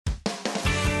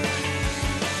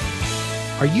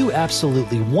Are you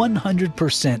absolutely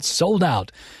 100% sold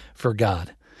out for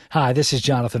God? Hi, this is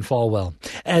Jonathan Falwell.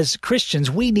 As Christians,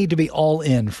 we need to be all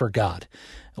in for God.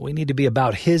 We need to be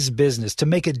about His business, to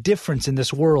make a difference in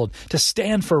this world, to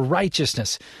stand for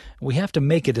righteousness. We have to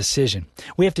make a decision.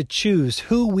 We have to choose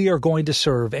who we are going to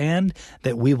serve and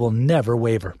that we will never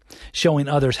waver. Showing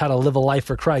others how to live a life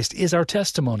for Christ is our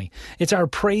testimony. It's our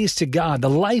praise to God, the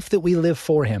life that we live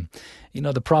for Him. You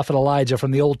know, the prophet Elijah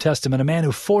from the Old Testament, a man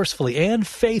who forcefully and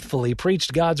faithfully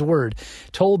preached God's word,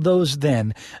 told those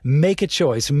then, make a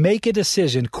choice, make a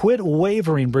decision, quit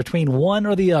wavering between one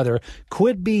or the other,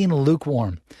 quit being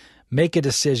lukewarm. Make a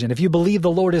decision. If you believe the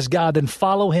Lord is God, then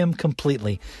follow Him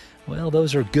completely. Well,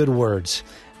 those are good words.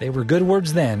 They were good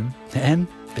words then, and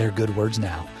they're good words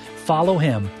now. Follow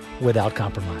Him without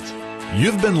compromise.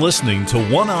 You've been listening to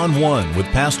One-on-One with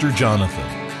Pastor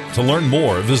Jonathan. To learn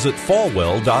more, visit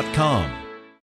falwell.com.